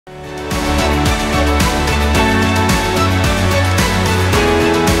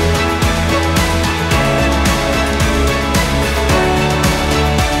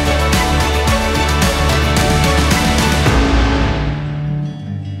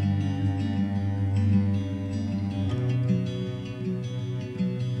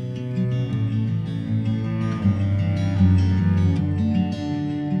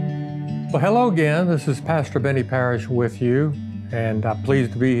Well, hello again. This is Pastor Benny Parish with you, and I'm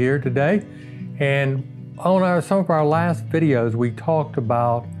pleased to be here today. And on some of our last videos, we talked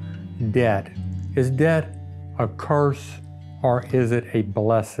about debt. Is debt a curse or is it a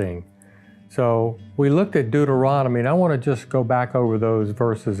blessing? So we looked at Deuteronomy, and I want to just go back over those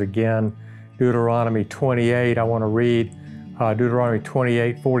verses again. Deuteronomy 28, I want to read Deuteronomy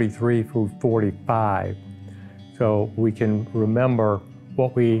 28, 43 through 45. So we can remember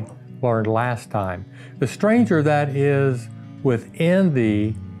what we learned last time. The stranger that is within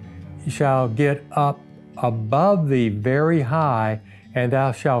thee shall get up above thee very high, and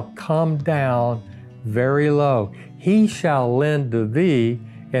thou shalt come down very low. He shall lend to thee,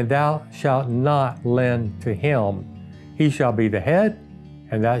 and thou shalt not lend to him. He shall be the head,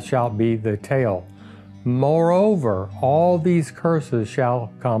 and thou shalt be the tail. Moreover, all these curses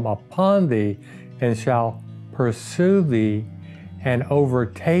shall come upon thee, and shall pursue thee, and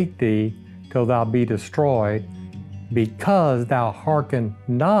overtake thee till thou be destroyed, because thou hearken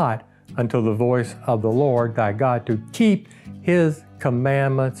not unto the voice of the Lord thy God, to keep his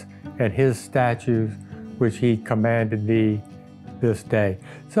commandments and his statutes which he commanded thee this day.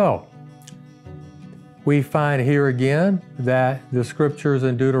 So we find here again that the scriptures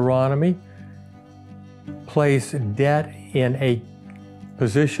in Deuteronomy place debt in a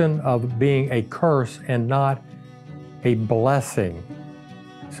position of being a curse and not a blessing.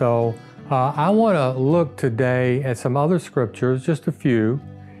 So I want to look today at some other scriptures, just a few,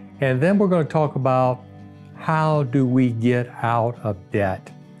 and then we're going to talk about how do we get out of debt?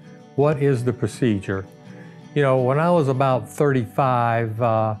 What is the procedure? You know, when I was about 35,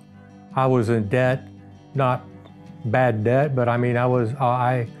 I was in debt, not bad debt, but I mean,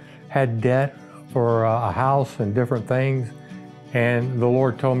 I had debt for a house and different things, and the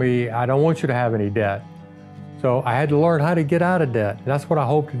Lord told me, I don't want you to have any debt. So I had to learn how to get out of debt. That's what I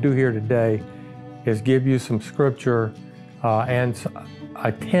hope to do here today, is give you some scripture and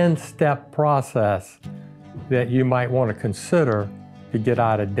a 10-step process that you might want to consider to get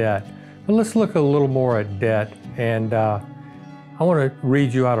out of debt. But let's look a little more at debt. And I want to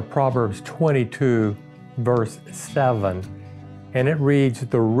read you out of Proverbs 22, verse 7. And it reads,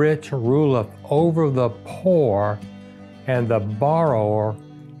 "The rich ruleth over the poor, and the borrower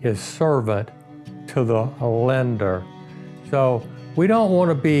is servant to the lender." So we don't want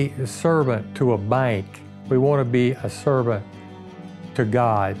to be a servant to a bank. We want to be a servant to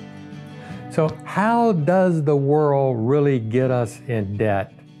God. So how does the world really get us in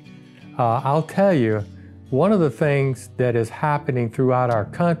debt? I'll tell you, one of the things that is happening throughout our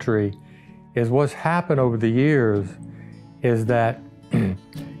country is what's happened over the years is that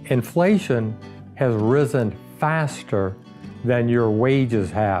inflation has risen faster than your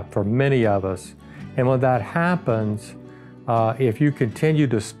wages have for many of us. And when that happens, if you continue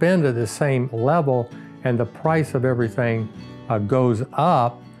to spend at the same level and the price of everything goes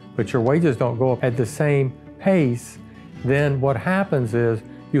up, but your wages don't go up at the same pace, then what happens is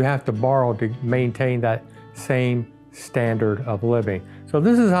you have to borrow to maintain that same standard of living. So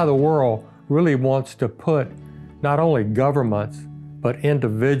this is how the world really wants to put not only governments, but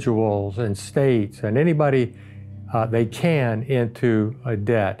individuals and states and anybody they can into a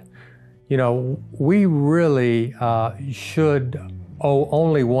debt. You know, we really should owe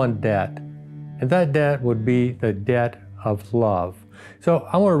only one debt, and that debt would be the debt of love. So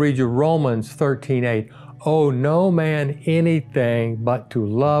I want to read you Romans 13:8. "Owe no man anything but to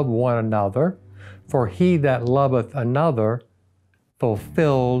love one another, for he that loveth another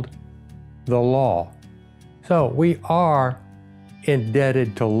fulfilled the law." So we are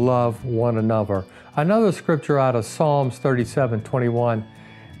indebted to love one another. Another scripture out of Psalms 37:21.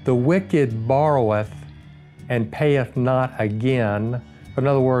 "The wicked borroweth and payeth not again." In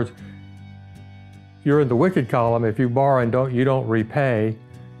other words, you're in the wicked column if you borrow and you don't repay.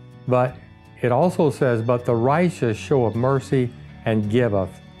 But it also says, "But the righteous showeth mercy and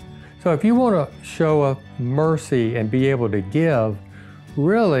giveth." So if you want to show mercy and be able to give,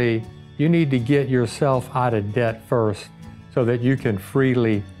 really you need to get yourself out of debt first so that you can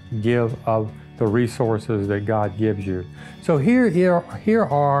freely give of the resources that God gives you. So here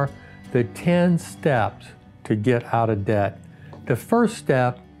are the 10 steps to get out of debt. The first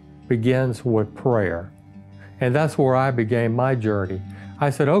step begins with prayer. And that's where I began my journey.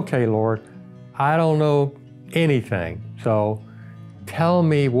 I said, "Okay, Lord, I don't know anything. So tell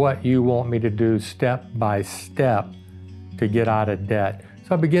me what you want me to do step by step to get out of debt."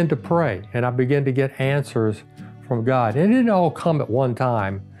 So I began to pray, and I began to get answers from God. And it didn't all come at one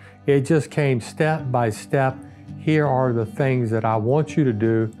time. It just came step by step. Here are the things that I want you to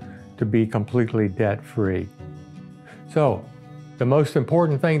do to be completely debt-free. So The most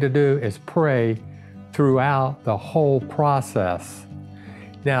important thing to do is pray throughout the whole process.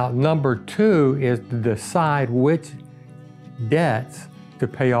 Now, number 2 is to decide which debts to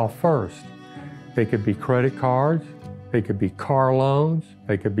pay off first. They could be credit cards, they could be car loans,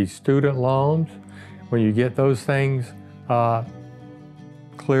 they could be student loans. When you get those things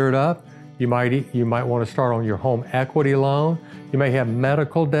cleared up, you might want to start on your home equity loan. You may have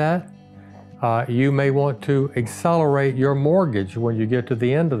medical debt. You may want to accelerate your mortgage when you get to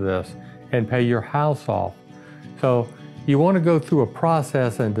the end of this and pay your house off. So you want to go through a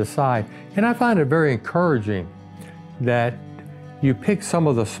process and decide. And I find it very encouraging that you pick some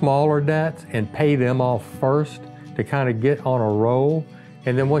of the smaller debts and pay them off first to kind of get on a roll.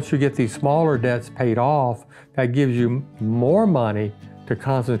 And then once you get these smaller debts paid off, that gives you more money to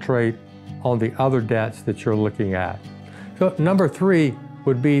concentrate on the other debts that you're looking at. So number 3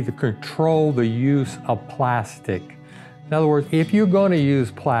 would be to control the use of plastic. In other words, if you're going to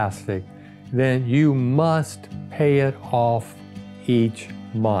use plastic, then you must pay it off each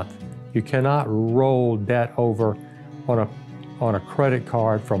month. You cannot roll debt over on a credit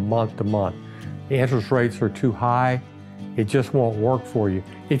card from month to month. The interest rates are too high. It just won't work for you.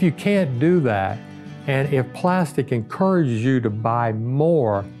 If you can't do that, and if plastic encourages you to buy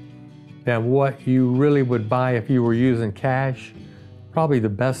more than what you really would buy if you were using cash, probably the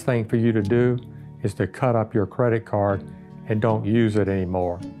best thing for you to do is to cut up your credit card and don't use it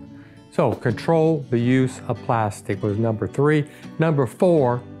anymore. So control the use of plastic was number 3. Number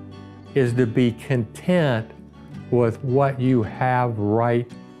 4 is to be content with what you have right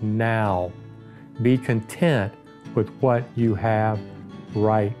now. Be content with what you have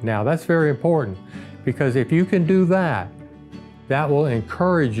right now. That's very important, because if you can do that, that will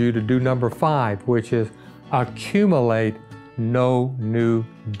encourage you to do number 5, which is accumulate no new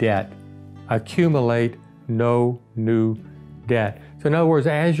debt. Accumulate no new debt. So in other words,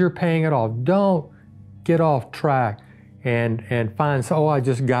 as you're paying it off, don't get off track and find, oh, I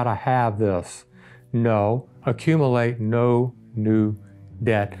just gotta have this. No, accumulate no new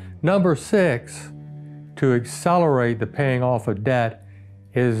debt. Number 6, to accelerate the paying off of debt,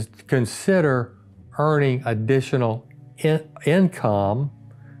 is consider earning additional income,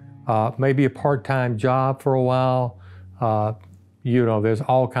 maybe a part-time job for a while. There's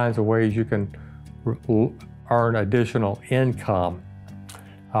all kinds of ways you can earn additional income.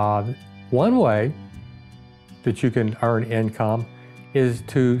 One way that you can earn income is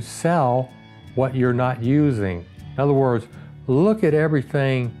to sell what you're not using. In other words, look at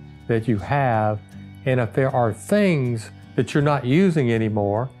everything that you have, and if there are things that you're not using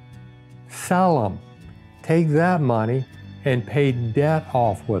anymore, sell them. Take that money and pay debt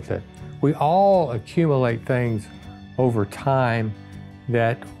off with it. We all accumulate things over time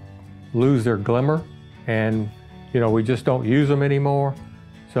that lose their glimmer, and we just don't use them anymore.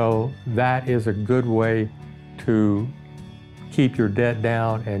 So that is a good way to keep your debt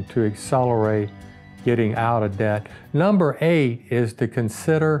down and to accelerate getting out of debt. Number 8 is to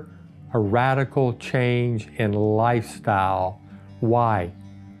consider a radical change in lifestyle. Why?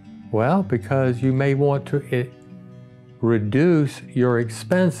 Well, because you may want to reduce your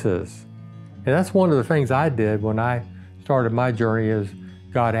expenses. And that's one of the things I did when I started my journey, is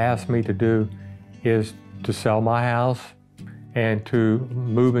God asked me to do, is to sell my house and to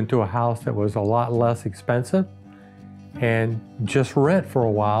move into a house that was a lot less expensive and just rent for a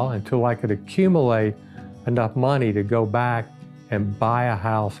while until I could accumulate enough money to go back and buy a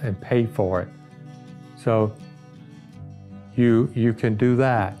house and pay for it. So you can do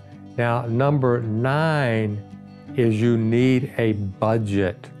that. Now, number 9 is you need a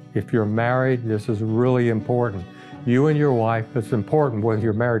budget. If you're married, this is really important. You and your wife, it's important whether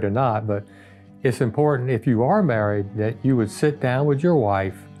you're married or not, but it's important if you are married that you would sit down with your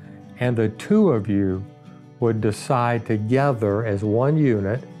wife and the two of you would decide together as one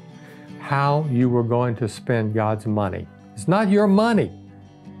unit how you were going to spend God's money. It's not your money,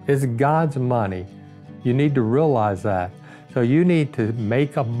 it's God's money. You need to realize that. So you need to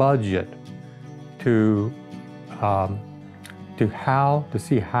make a budget to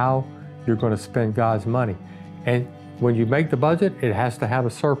see how you're going to spend God's money. And when you make the budget, it has to have a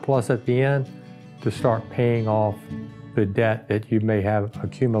surplus at the end to start paying off the debt that you may have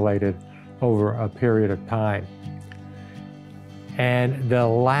accumulated over a period of time. And the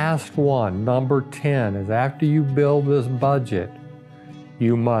last one, number 10, is after you build this budget,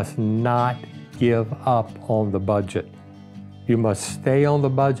 you must not give up on the budget. You must stay on the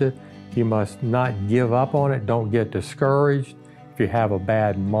budget. You must not give up on it. Don't get discouraged if you have a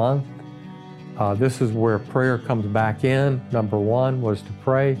bad month. This is where prayer comes back in. Number 1 was to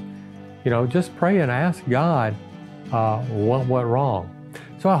pray. Just pray and ask God what went wrong.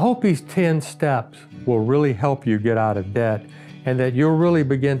 So I hope these 10 steps will really help you get out of debt, and that you'll really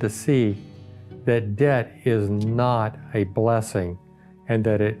begin to see that debt is not a blessing, and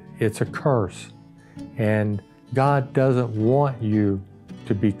that it's a curse. And God doesn't want you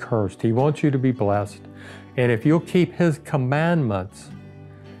to be cursed. He wants you to be blessed. And if you'll keep His commandments,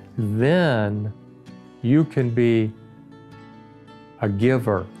 then you can be a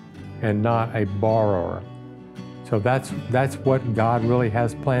giver and not a borrower. So that's what God really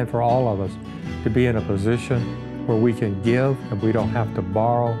has planned for all of us, to be in a position where we can give and we don't have to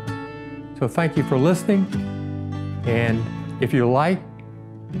borrow. So thank you for listening. And if you like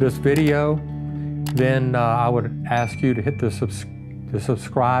this video, then I would ask you to hit the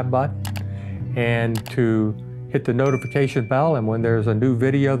subscribe button and to hit the notification bell. And when there's a new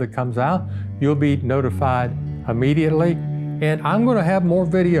video that comes out, you'll be notified immediately. And I'm going to have more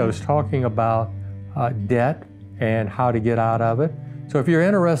videos talking about debt and how to get out of it. So if you're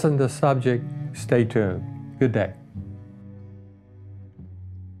interested in this subject, stay tuned. Good day.